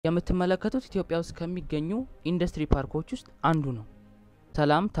የምትመለከቱት ኢትዮጵያ ውስጥ ከሚገኙ ኢንዱስትሪ ፓርኮች ውስጥ አንዱ ነው።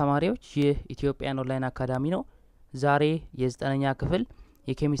 ሰላም ተማሪዎች፣ ይህ ኢትዮጵያን ኦንላይን አካዳሚ ነው። ዛሬ የ9ኛ ክፍል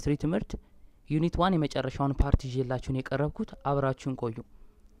የኬሚስትሪ ትምህርት ዩኒት 1 የመጨረሻውን ፓርት ይዤላችሁን የቀረብኩት አብራችሁን ቆዩ።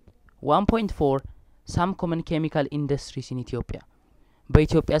 1.4 some common chemical industries in Ethiopia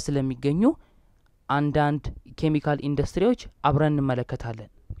በኢትዮጵያ ስለሚገኙ አንዳንድ ኬሚካል ኢንዱስትሪዎች አብረን እንመለከታለን።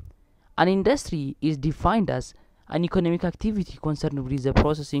 An industry is defined as an economic activity concerned with the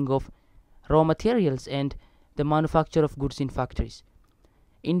processing of raw materials and the manufacture of goods in factories.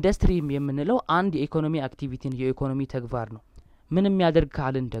 ኢንዱስትሪ የምንለው አንድ የኢኮኖሚ አክቲቪቲን የኢኮኖሚ ተግባር ነው። ምንም ያደርግ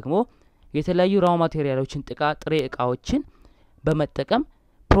ካልን ደግሞ የተለያዩ raw materialዎችን ጥሬ እቃዎችን በመጠቀም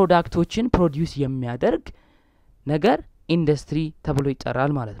ፕሮዳክቶችን ፕሮዲዩስ የሚያደርግ ነገር ኢንዱስትሪ ተብሎ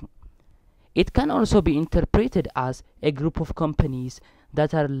ይጠራል ማለት ነው። It can also be interpreted as a group of companies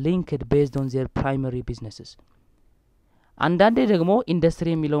that are linked based on their primary businesses. አንዳንዴ ደግሞ ኢንዱስትሪ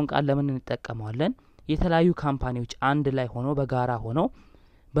የሚለውን ቃል ለምን እንጠቀመዋለን? የተለያዩ ካምፓኒዎች አንድ ላይ ሆኖ በጋራ ሆነው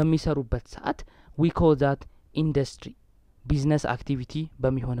በሚሰሩበት ሰዓት we call that industry, business activity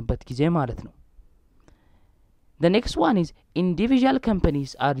በሚሆንበት ጊዜ ማለት ነው። The next one is individual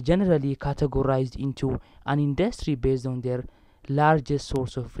companies are generally categorized into an industry based on their largest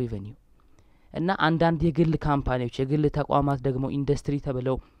source of revenue. እና አንዳንድ የግል ካምፓኒዎች የግል ተቋማት ደግሞ ኢንዱስትሪ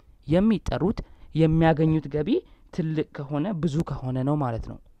ተብለው የሚጠሩት የሚያገኙት ገቢ ትልቅ ከሆነ ብዙ ከሆነ ነው ማለት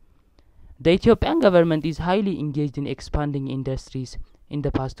ነው። The Ethiopian government is highly engaged in expanding industries in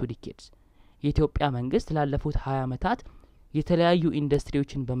the past 2 decades. የኢትዮጵያ መንግስት ላለፉት 20 ዓመታት የተለያዩ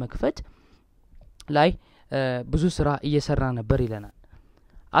ኢንዱስትሪዎችን በመክፈት ላይ ብዙ ስራ እየሰራ ነበር ይለናል።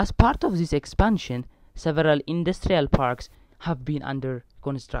 As part of this expansion, several industrial parks have been under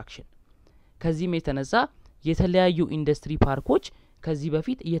construction. ከዚህም የተነሳ የተለያዩ ኢንዱስትሪ ፓርኮች ከዚህ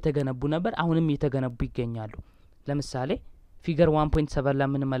በፊት እየተገነቡ ነበር፣ አሁንም እየተገነቡ ይገኛሉ። ለምሳሌ ፊገር 1.7 ላይ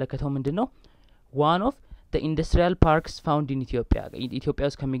የምንመለከተው ምንድነው? one of the industrial parks found in Ethiopia. ኢትዮጵያ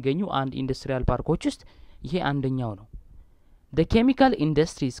ውስጥ ከሚገኙ አንድ ኢንዱስትሪያል ፓርኮች ውስጥ ይሄ አንደኛው ነው። The chemical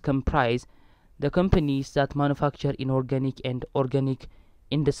industries comprise the companies that manufacture inorganic and organic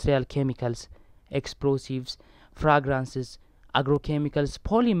industrial chemicals, explosives, fragrances, agrochemicals,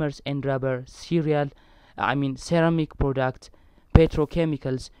 polymers and rubber, ceramic products,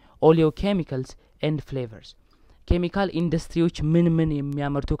 petrochemicals, oleochemicals and flavors. ኬሚካል ኢንዱስትሪዎች ምን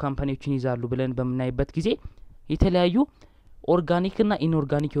የሚያመርቱ ካምፓኒዎችን ይዛሉ ብለን በመናይበት ጊዜ የተለያዩ ኦርጋኒክ እና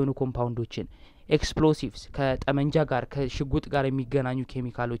ኢንኦርጋኒክ የሆኑ ኮምፓውንዶችን፣ ኤክስፕሎሲቭስ ከጠመንጃ ጋር ከሽጉጥ ጋር የሚገናኙ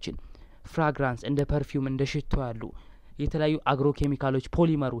ኬሚካሎችን፣ ፍራግራንስ እንደ ፐርፊውም እንደ ሽቶ ያሉ የተለያዩ አግሮኬሚካሎች፣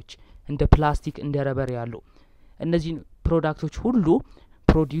 ፖሊመሮች እንደ ፕላስቲክ እንደ ረበር ያሉ እነዚህ ፕሮዳክቶች ሁሉ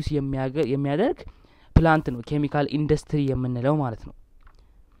ፕሮዲዩስ የሚያደርግ ፕላንት ነው ኬሚካል ኢንዱስትሪ የምንለው ማለት ነው።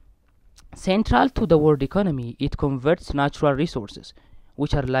 Central to the world economy, it converts natural resources,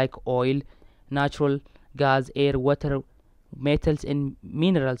 which are like oil, natural gas, air, water, metals and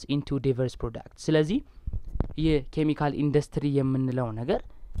minerals into diverse products. ስለዚህ የኬሚካል ኢንዱስትሪ የምንለው ነገር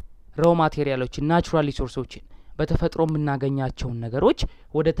raw materialዎችን ናቹራል ሪሶርሶችን በተፈጥሮ የምናገኛቸውን ነገሮች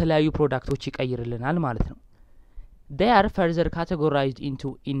ወደ ተለያዩ ፕሮዳክቶች ይቀይርልናል ማለት ነው። They are further categorized into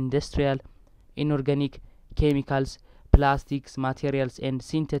industrial, inorganic, chemicals, plastics, materials and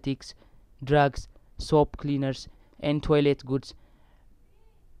synthetics, drugs, soap cleaners and toilet goods,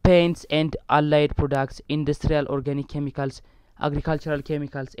 paints and allied products, industrial organic chemicals, agricultural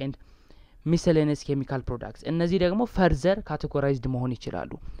chemicals and miscellaneous chemical products. እነዚህ ደግሞ ፈርዘር ካቴጎራይዝድ መሆን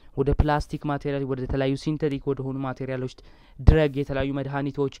ይችላሉ። ወደ ፕላስቲክ ማቴሪያል፣ ወደ ተለያዩ ሲንተቲክ ወደ ሆኑ ማቴሪያሎች፣ ድረግ፣ የተለያዩ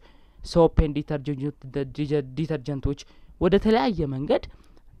መድኃኒቶች፣ ሶፕ ኤንድ ዲተርጀንቶች ወደ ተለያየ መንገድ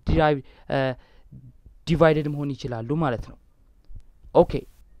ዲቫይድድ መሆን ይችላሉ ማለት ነው። ኦኬ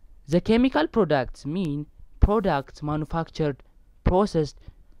The chemical products mean products manufactured, processed,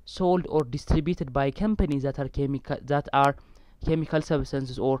 sold or distributed by companies that are chemical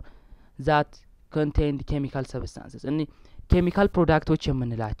substances or that contain chemical substances. እኔ ኬሚካል ፕሮዳክቶች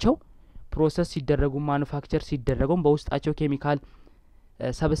የምንላቸው ፕሮሰስ ሲደረጉ ማኑፋክቸር ሲደረጉ በውስጣቸው ኬሚካል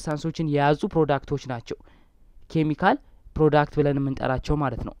ሰብስታንሶችን የያዙ ፕሮዳክቶች ናቸው ኬሚካል ፕሮዳክት ብለን የምንጠራቸው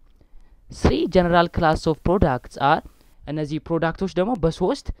ማለት ነው። 3 general class of products are እነዚህ ፕሮዳክቶች ደግሞ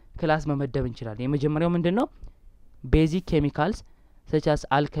በሶስት ክላስ መመደብ እንችላለን። የመጀመሪያው ምንድነው? ቤዚክ ኬሚካልስ such as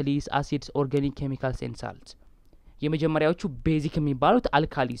alkalis, acids, organic chemicals and salts. የመጀመሪያዎቹ ቤዚክ የሚባሉት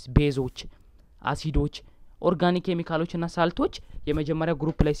አልካሊስ ቤዞች፣ አሲዶች፣ ኦርጋኒክ ኬሚካሎች እና ሳልቶች የመጀመሪያው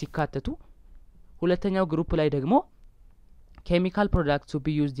ግሩፕ ላይ ሲካተቱ፣ ሁለተኛው ግሩፕ ላይ ደግሞ chemical products to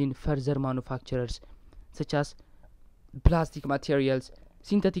be used in further manufacturers such as plastic materials,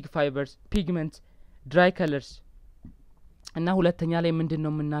 synthetic fibers, pigments, dry colors እና ሁለተኛ ላይ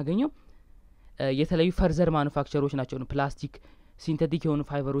ምንድነው የምናገኘው? የተለያዩ ፈርዘር ማኑፋክቸሮች ናቸው ፕላስቲክ ሲንተቲክ የሆኑ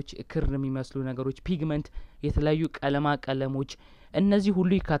ፋይበሮች ክር የሚመስሉ ነገሮች ፒግመንት የተለያዩ ቀለሞች እነዚህ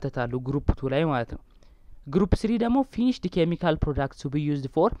ሁሉ ይካተታሉ ግሩፕ 2 ላይ ማለት ነው ግሩፕ 3 ደግሞ finished chemical products to be used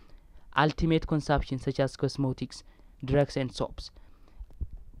for ultimate consumption such as cosmetics drugs and soaps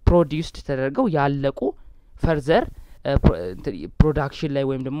produced ተደርገው ያለቁ further production ላይ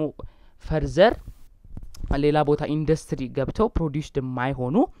ወይም ደግሞ further ሌላ ቦታ ኢንደስትሪ ገብተው ፕሮዲዩስድ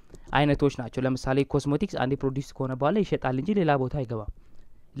የማይሆኑ አይነቶች ናቸው ለምሳሌ ኮስሞቲክስ አንዴ ፕሮዲዩስ ከሆነ በኋላ ይሸጣል እንጂ ሌላ ቦታ አይገባም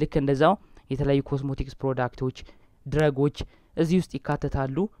ልክ እንደዛው የተለያዩ ኮስሞቲክስ ፕሮዳክቶች ድረጎች እዚህ ውስጥ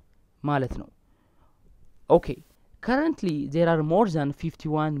ይካተታሉ ማለት ነው okay currently there are more than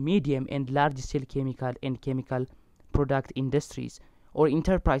 51 medium and large scale chemical product industries or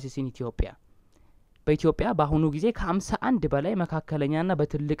enterprises in Ethiopia በኢትዮጵያ በአሁኑ ጊዜ ከ51 በላይ መካከለኛና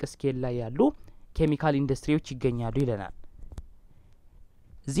በትልቅ ስኬል ላይ ያሉ ኬሚካል ኢንዱስትሪዎች ይገኛሉ ይለናል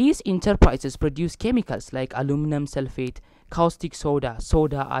These enterprises produce chemicals like aluminum sulfate, caustic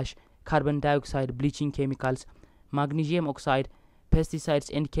soda ash, carbon dioxide, bleaching chemicals, magnesium oxide, pesticides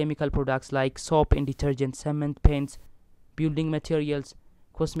and chemical products like soap and detergent, cement, paints, building materials,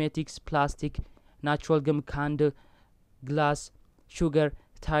 cosmetics, plastic, natural gum, candle, glass, sugar,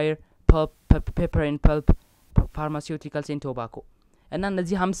 tire, pulp, pepper and pulp, pharmaceuticals and tobacco. እና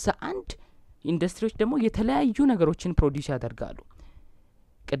እነዚህ 51 ኢንዱስትሪዎች ደግሞ የተለያዩ ነገሮችን ፕሮዲዩስ ያደርጋሉ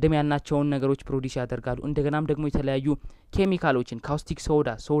ቀደም ያልናቸውን ነገሮች ፕሮዲዩስ ያደርጋሉ እንደገናም ደግሞ የተለያዩ ኬሚካሎችን ካውስቲክ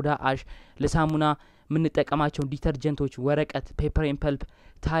ሶዳ አሽ ለሳሙና ምንጠቀማቸው ዲተርጀንቶች ወረቀት ፔፐር ኤንድ ፐልፕ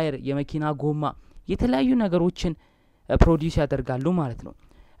ታየር የመኪና ጎማ የተለያዩ ነገሮችን ፕሮዲዩስ ያደርጋሉ ማለት ነው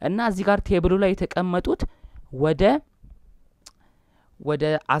እና እዚህ ጋር ቴብሉ ላይ የተቀመጡት ወደ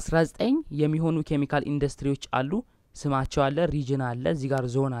 19 የሚሆኑ ኬሚካል ኢንዱስትሪዎች አሉ ስማቸው አለ ሪጅን አለ እዚህ ጋር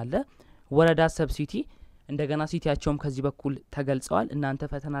ዞን አለ ወረዳ ሰብሲቲ እንደገና ሲቲያቸውም ከዚህ በኩል ተገልጸዋል እናንተ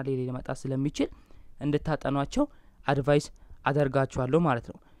ፈተና ላይ ሊመጣ ስለሚችል እንድታጠኗቸው አድቫይስ አደርጋችኋለሁ ማለት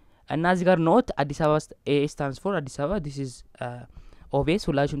ነው እና እዚህ ጋር ኖት አዲስ አበባ ኤ ስታንድስ ፎር አዲስ አበባ this is obvious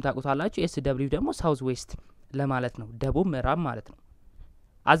ሁላችሁም ታውቁታላችሁ SW ደግሞ ሳውዝ ዌስት ለማለት ነው ደቡብ ምዕራብ ማለት ነው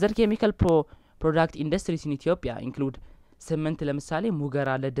other chemical product industries in Ethiopia include cement ለምሳሌ ሙገራ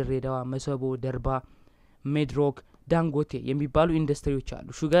ለድሬዳዋ መሰቦ ደርባ ሜድሮክ ዳንጎቴ የሚባሉ ኢንዱስትሪዎች አሉ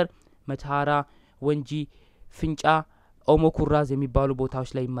ሹገር መታራ ወንጂ ፍንጫ ኦሞኩራዝ የሚባሉ ቦታዎች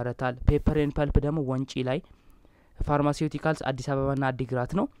ላይ ይመረታል ፔፐር ኤንድ ፐልፕ ደግሞ ወንጪ ላይ ፋርማሲዩቲካልስ አዲስ አበባና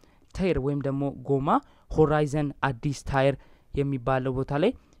አዲግራት ነው ታየር ወይም ደግሞ ጎማ ሆራይዘን አዲስ ታየር የሚባለው ቦታ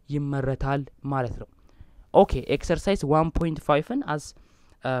ላይ ይመረታል ማለት ነው ኦኬ ኤክሰርሳይዝ 1.5ን as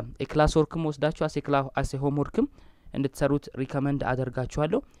a class workም ወስዳችሁ as a homeworkም እንድትሰሩት ሪከመንድ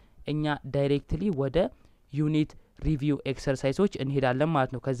አደርጋችኋለሁ እኛ ዳይሬክትሊ ወደ ዩኒት ሪቪው ኤክሰርሳይዞች እንሄዳለን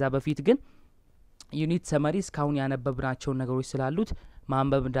ማለት ነው ከዛ በፊት ግን ዩኒት ሰመሪ እስካሁን ያነበብናቸው ነገሮች ስላሉት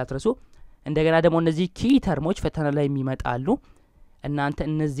ማንበብ እንዳትረሱ እንደገና ደግሞ እነዚህ ኪ ተርሞች ፈተና ላይ የሚመጣሉ እናንተ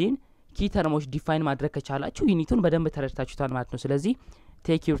እነዚህን ኪ ተርሞች ዲፋይን ማድረግ ከቻላችሁ ዩኒቱን በደንብ ተረድታችሁታል ማለት ነው ስለዚህ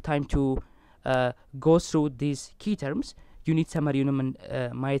take your time to go through these key terms ዩኒት ሰመሪውንም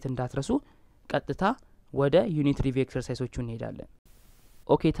ማየት እንዳትረሱ ቀጥታ ወደ ዩኒት ሪቪው ኤክሰርሳይዞቹ እንሄዳለን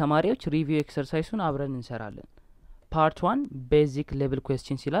ኦኬ ተማሪዎች ሪቪው ኤክሰርሳይዙን አብረን እንሰራለን ፓርት 1 ቤዚክ ሌቭል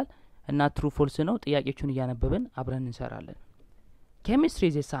ኩዌስችንስ ይላል እና ትሩ ፎልስ ነው ጥያቄዎቹን እያነበብን አብረን እንሰራለን ኬሚስትሪ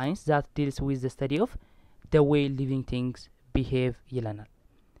is a science that deals with the study of the way living things behave ይለናል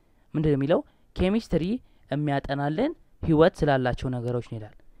ምንድነው የሚለው ኬሚስትሪ የሚያጠናልን ህይወት ስላላቸው ነገሮች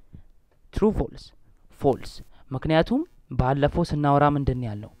ይላል ትሩ ፎልስ ምክንያቱም ባለፈው ስናወራ ምንድነው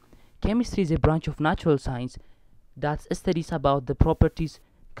ያለው ኬሚስትሪ is a branch of natural science that studies about the properties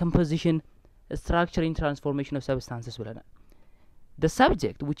composition structure and transformation of substances ብለናል the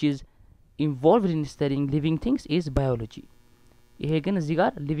subject which is involved in studying living things is biology ይሄ ግን እዚህ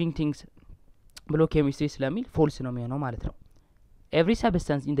ጋር living things ብሎ ኬሚስትሪ ስለሚል ፎልስ ነው የሚሆነው ማለት ነው every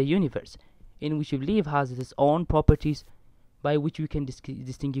substance in the universe in which we live has its own properties by which we can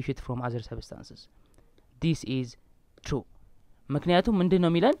distinguish it from other substances this is true ምክንያቱም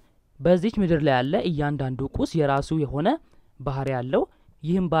ምንድነው የሚለን በዚች ምድር ላይ ያለ እያንዳንዱ ቁስ የራሱ የሆነ ባህሪ ያለው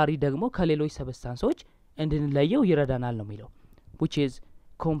ይህም ባህሪ ደግሞ ከሌሎች ሰብስታንሶች እንድንለየው ይረዳናል ነው የሚለው which is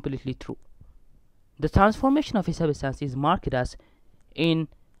completely true the transformation of a substance is marked as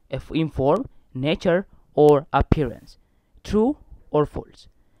in form nature or appearance true or false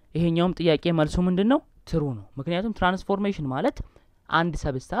ይሄኛውም ጥያቄ መልሱ ምንድነው ትሩ ነው ምክንያቱም ትራንስፎርሜሽን ማለት አንድ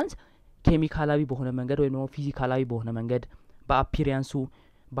ሰብስታንስ ኬሚካላዊ በሆነ መንገድ ወይ ነው ፊዚካላዊ በሆነ መንገድ በአፒሪያንሱ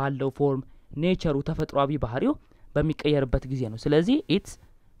ባለው ፎርም ኔቸሩ ተፈጥሯዊ ባህሪው በሚቀየርበት ጊዜ ነው ስለዚህ ኢትስ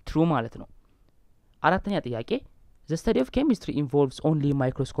ትሩ ማለት ነው አራተኛ ጥያቄ the study of chemistry involves only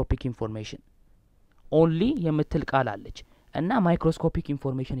microscopic information only የምትል ቃል አለች እና microscopic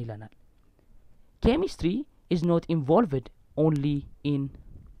information ይለናል chemistry is not involved only in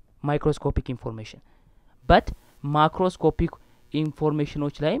microscopic information but macroscopic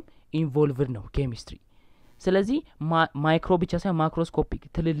ኢንፎርሜሽኖች ላይም ኢንቮልቭድ ነው ኬሚስትሪ ስለዚህ ማይክሮ ብቻ ሳይሆን ማክሮስኮፒክ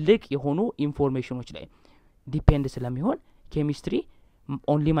ትልልቅ የሆኑ ኢንፎርሜሽኖች ላይ ዲፔንድ ስለሚሆን ኬሚስትሪ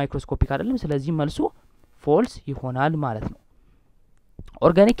ኦንሊ ማይክሮስኮፒክ አይደለም ስለዚህ መልሱ ፎልስ ይሆናል ማለት ነው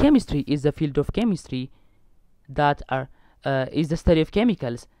organic chemistry is the field of chemistry that are is the study of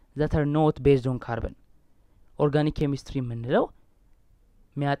chemicals that are not based on carbon organic chemistry ምንለው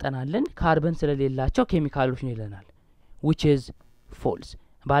ሚያጠናልን ካርበን ስለሌላቸው ኬሚካሎች ነው ይለናል which is false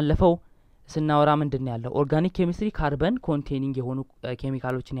ባለፈው ስናወራ ምንድን ያለው ኦርጋኒክ ኬሚስትሪ ካርበን ኮንቴኒንግ የሆኑ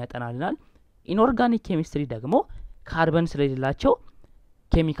ኬሚካሎችን ያጠናልናል ኢንኦርጋኒክ ኬሚስትሪ ደግሞ ካርበን ስለሌላቸው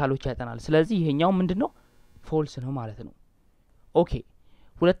ኬሚካሎች ያጠናል ስለዚህ ይሄኛው ምንድነው ፎልስ ነው ማለት ነው ኦኬ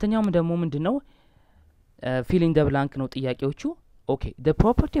ሁለተኛው ደግሞ ምንድነው fill in the blank ነው ጥያቄዎቹ ኦኬ the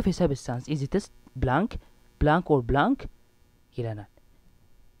property of a substance is it blank or blank ይለናል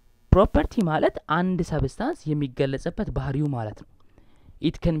ፕሮፐርቲ ማለት አንድ ሰብስታንስ የሚገለጽበት ባህሪው ማለት ነው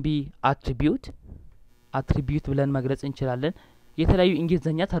it can be attribute ብለን መግለጽ እንችላለን የተለያዩ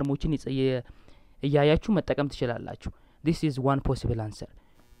እንግሊዘኛ ተርሞችን እያያችሁ መጠቀም ትችላላችሁ this is one possible answer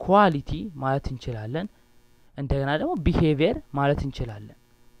quality ማለት እንችላለን እንደገና ደግሞ behavior ማለት እንችላለን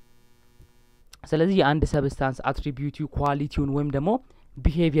ስለዚህ አንድ ሰብስታንስ attribute ኳሊቲውን ወይም ደግሞ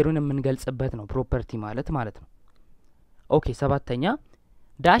behaviorን የምንገልጽበት ነው ፕሮፐርቲ ማለት ነው ኦኬ ሰባተኛ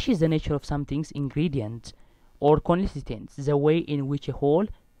dash is the nature of something's ingredients or constituents the way in which a whole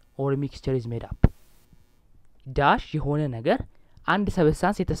or a mixture is made up dash የሆነ ነገር አንድ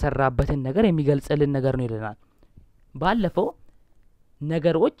ሰብስታንስ የተሰራበትን ነገር የሚገልጽልን ነገር ነው ይለናል ባለፈው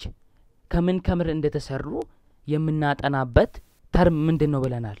ነገሮች ከምን እንደተሰሩ የምናጠናበት ተርም ምንድነው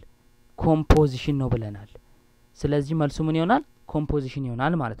ብለናል ኮምፖዚሽን ነው ብለናል ስለዚህ መልሱ ምን ይሆናል ኮምፖዚሽን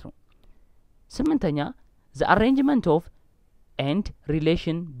ይሆናል ማለት ነው ስምንተኛ the arrangement of and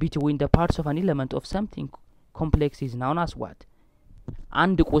relation between the parts of an element of something complex is known as what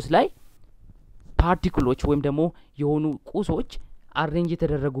አንድ ቁስ ላይ ፓርቲክሎች ወይም ደግሞ የሆኑ ቁሶች አሬንጅ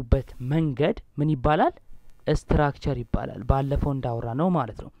የተደረጉበት መንገድ ምን ይባላል ስትራክቸር ይባላል ባለፈው እንዳወራ ነው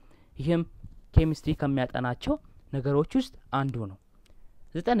ማለት ነው ይሄም ኬሚስትሪ ከሚያጠናቸው ነገሮች ውስጥ አንዱ ነው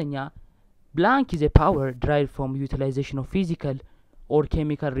ዘጠነኛ blank is a power derived from utilization of physical or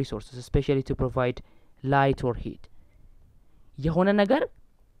chemical resources especially to provide light or heat የሆነ ነገር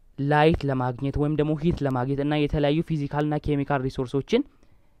ላይት ለማግኘት ወይም ደግሞ ሂት ለማግኘት እና የተለያዩ ፊዚካልና ኬሚካል ሪሶርሶችን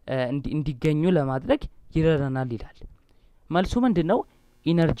እንዲገኙ ለማድረግ ይረዳናል ይላል መልሱ ምንድነው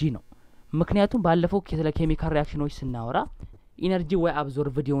ኢነርጂ ነው ምክንያቱም ባለፈው ስለ ኬሚካል ሪአክሽኖች ስናወራ ኢነርጂ ወይ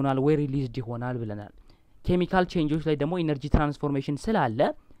አብዞርብድ ይሆናል ወይ ሪሊዝድ ይሆናል ብለናል ኬሚካል ቼንጆች ላይ ደግሞ ኢነርጂ ትራንስፎርሜሽን ስላለ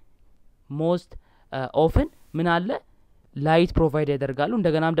ሞስት ኦፍን ምን አለ ላይት ፕሮቫይድ ያደርጋሉ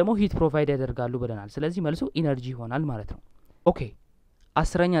እንደገናም ደግሞ ሂት ፕሮቫይድ ያደርጋሉ ብለናል ስለዚህ መልሱ ኢነርጂ ይሆናል ማለት ነው ኦኬ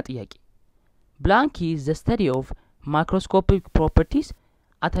አስረኛ ጥያቄ blank is the study of macroscopic properties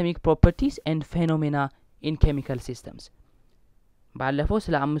atomic properties and phenomena in chemical systems ባለፈው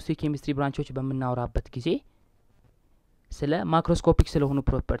ስለ አምስቱ የኬሚስትሪ ብራንቾች በመናወራበት ጊዜ ስለ ማክሮስኮፒክ ስለሆኑ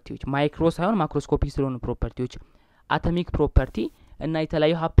ፕሮፐርቲዎች ማይክሮ ሳይሆን ማክሮስኮፒክ ስለሆኑ ፕሮፐርቲዎች አቶሚክ ፕሮፐርቲ እና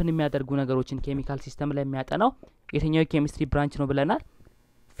የተለያዩ ሀፕን የሚያደርጉ ነገሮችን ኬሚካል ሲስተም ላይ የሚያጠናው የትኛው ኬሚስትሪ ብራንች ነው ብለናል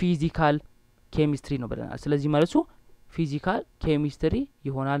ፊዚካል ኬሚስትሪ ነው ብለናል ስለዚህ መልሱ ፊዚካል ኬሚስትሪ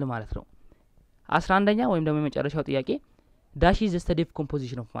ይሆናል ማለት ነው 11ኛ ወይም ደግሞ የመጨረሻው ጥያቄ dash is the study of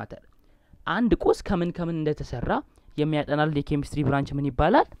composition of matter አንድ ቁስ ከምን እንደተሰራ የሚያጠናል የኬሚስትሪ ብራንች ምን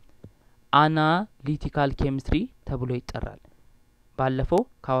ይባላል አናሊቲካል ኬሚስትሪ ተብሎ ይጠራል ባለፈው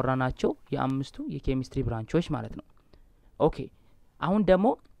ካወራናቸው የአምስቱ የኬሚስትሪ ብራንቾች ማለት ነው ኦኬ አሁን ደግሞ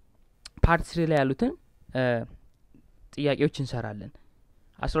ፓርት 3 ላይ ያሉትን ጥያቄዎች እንሰራለን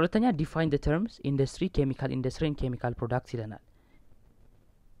 12ኛ define the terms industry chemical industry and chemical products ይለናል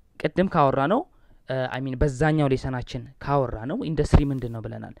ቀደም ካወራነው በዛኛው ሌሰናችን ካወራነው ኢንደስትሪ ምንድነው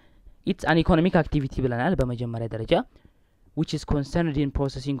ብለናል it's an economic activity ብለናል በመጀመሪያ ደረጃ which is concerned in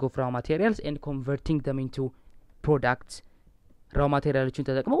processing of raw materials and converting them into products raw materialዎችን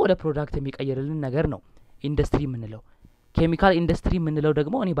ተጠቅመው ወደ ፕሮዳክት የሚቀየርልን ነገር ነው ኢንደስትሪ ምንለው ኬሚካል ኢንደስትሪ ምንለው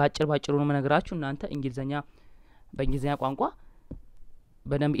ደግሞ እኔ ባጭሩ ነው መነግራችሁ እናንተ በእንግሊዘኛ ቋንቋ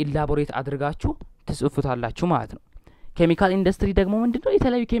በደም ኢላቦሬት አድርጋችሁ ትጽፉታላችሁ ማለት ነው ኬሚካል ኢንደስትሪ ደግሞ ምንድነው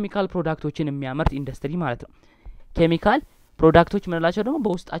የተለያዩ ኬሚካል ፕሮዳክቶችን የሚያመርት ኢንደስትሪ ማለት ነው ኬሚካል ፕሮዳክቶች ምንላቸው ደግሞ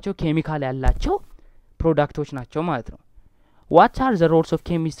በውስጣቸው ኬሚካል ያላቸው ፕሮዳክቶች ናቸው ማለት ነው what are the roles of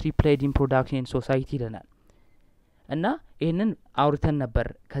chemistry played in production in society ይለናል እና ይሄንን አውርተን ነበር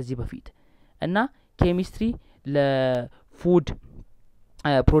ከዚህ በፊት እና ኬሚስትሪ ለፉድ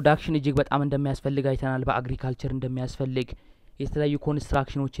ፕሮዳክሽን እጅግ በጣም እንደሚያስፈልግ አይተናል በአግሪካልቸር እንደሚያስፈልግ የተለያዩ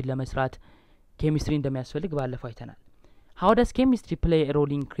ኮንስትራክሽኖችን ለመስራት ኬሚስትሪ እንደሚያስፈልግ ባለፈው አይተናል how does chemistry play a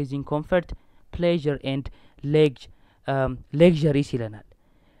role in increasing comfort, pleasure and luxury ይለናል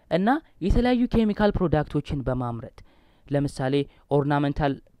እና የተለያዩ ኬሚካል ፕሮዳክቶችን በማምረት ለምሳሌ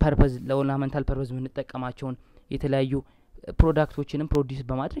ኦርናመንታል ፐርፐዝ የምንጠቀማቸውን የተለያዩ ፕሮዳክቶችንም ፕሮዲዩስ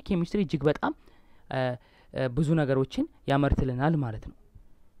በማድረግ ኬሚስትሪ እጅግ በጣም ብዙ ነገሮችን ያመርትልናል ማለት ነው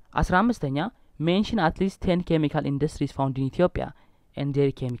 15ኛ mention at least 10 chemical industries found in Ethiopia and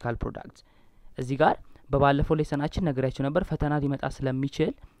their chemical products እዚህ ጋር በባለፈው ሌሰናችን ነግሬያችሁ ነበር ፈተና ሊመጣ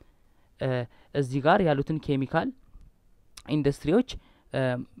ስለሚችል እዚህ ጋር ያሉትን ኬሚካል ኢንዱስትሪዎች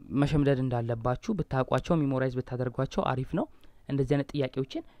መሸምደድ እንዳለባችሁ ብታቋቸው ሜሞራይዝ ብታደርጓቸው አሪፍ ነው እንደዚህ አይነት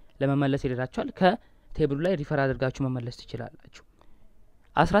ጥያቄዎችን ለመመለስ ይረዳችኋል ከቴብሉ ላይ ሪፈር አድርጋችሁ መመለስ ትችላላችሁ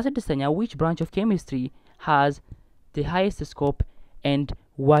 16ኛ which branch of chemistry has the highest scope and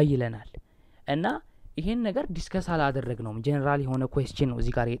why ይለናል እና ይሄን ነገር ዲስከስ አላደረግነውም ጀነራል የሆነ ኩዌስችን ነው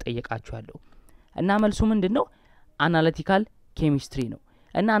እዚህ ጋር እየጠየቃችሁ ያለው እና መልሱ ምንድነው አናሊቲካል ኬሚስትሪ ነው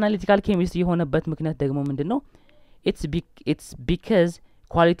እና አናሊቲካል ኬሚስትሪ የሆነበት ምክንያት ደግሞ ምንድነው it's because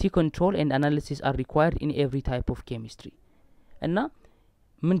quality control and analysis are required in every type of chemistry እና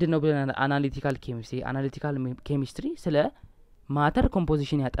ምንድነው ብለናል አናሊቲካል ኬሚስትሪ ስለ ማተር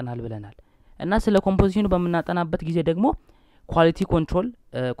ኮምፖዚሽን ያጠናል ብለናል እና ስለ ኮምፖዚሽኑ በመናጠናበት ጊዜ ደግሞ ኳሊቲ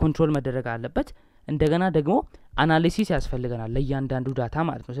ኮንትሮል መደረግ አለበት እንደገና ደግሞ አናሊሲስ ያስፈልገናል ለእያንዳንዱ ዳታ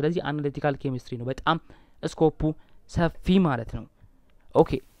ማለት ነው ስለዚህ አናሊቲካል ኬሚስትሪ ነው በጣም ስኮፑ ሰፊ ማለት ነው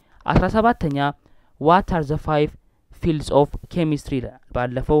ኦኬ 17ኛ what are the 5 fields of chemistry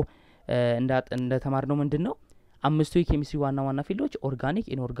ባለፈው እንደተማርነው ምንድነው አምስቱ የኬሚስትሪ ዋና ፊልዶች ኦርጋኒክ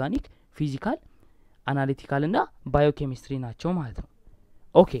ኢንኦርጋኒክ ፊዚካል አናሊቲካል እና ባዮኬሚስትሪ ናቸው ማለት ነው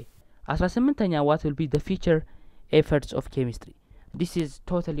ኦኬ 18ኛ what will be the future efforts of chemistry this is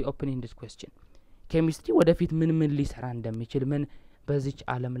totally open in this question chemistry ወደፊት ምን ሊሰራ እንደሚችል ምን በዚች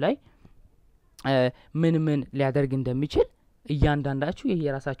ዓለም ላይ ምን ሊያደርግ እንደሚችል እያንዳንዳችሁ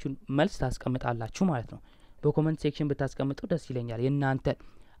የየራሳችሁን መልስ ታስቀምጣላችሁ ማለት ነው በኮሜንት ሴክሽን ብታስቀምጡ ደስ ይለኛል የናንተ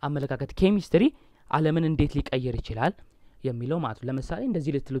አመለካከት ኬሚስትሪ ዓለምን እንዴት ሊቀየር ይችላል የሚለው ማለት ነው ለምሳሌ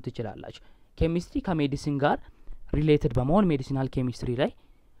እንደዚህ ልትሉት ይችላልላችሁ ኬሚስትሪ ከሜዲሲን ጋር ሪሌትድ በመሆን ሜዲሲናል ኬሚስትሪ ላይ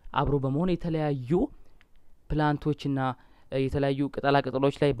አብሮ በመሆን የተለያዩ ፕላንቶችና የተለያዩ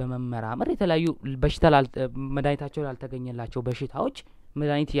ቅጠላቅጠሎች ላይ በመመራመር የተለያዩ በሽታ መድኃኒታቸው ያልተገኘላቸው በሽታዎች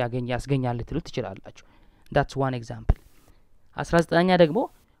መድኃኒት ያስገኛል ልትሉት ይችላልላችሁ that's one example 19ኛ ደግሞ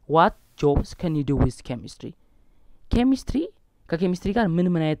what jobs can you do with chemistry ከኬሚስትሪ ጋር ምን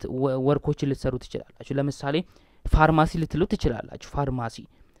አይነት ወርኮችን ልትሰሩ ትችላላችሁ ለምሳሌ ፋርማሲ ልትሉት ትችላላችሁ ፋርማሲ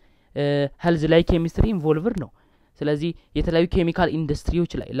ሄልዝ ላይ ኬሚስትሪ ኢንቮልቭድ ነው ስለዚህ የተለያዩ ኬሚካል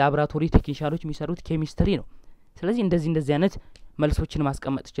ኢንዱስትሪዎች ላይ ላቦራቶሪ ቴክኒሻሎች የሚሰሩት ኬሚስትሪ ነው ስለዚህ እንደዚህ አይነት መልሶችን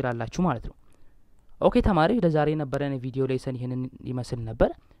ማስቀመጥ ትችላላችሁ ማለት ነው ኦኬ ተማሪዎች ለዛሬ ነበረን ቪዲዮ ሌሰን ይሄንን ይመስል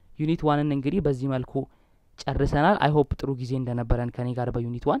ነበር ዩኒት 1ን እንግዲህ በዚህ መልኩ ጨርሰናል አይ ሆፕ ጥሩ ጊዜ እንደነበረን ከኔ ጋር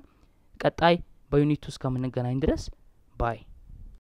በዩኒት 1 ቀጣይ በዩኒት 2 እስከምንገናኝ ድረስ ባይ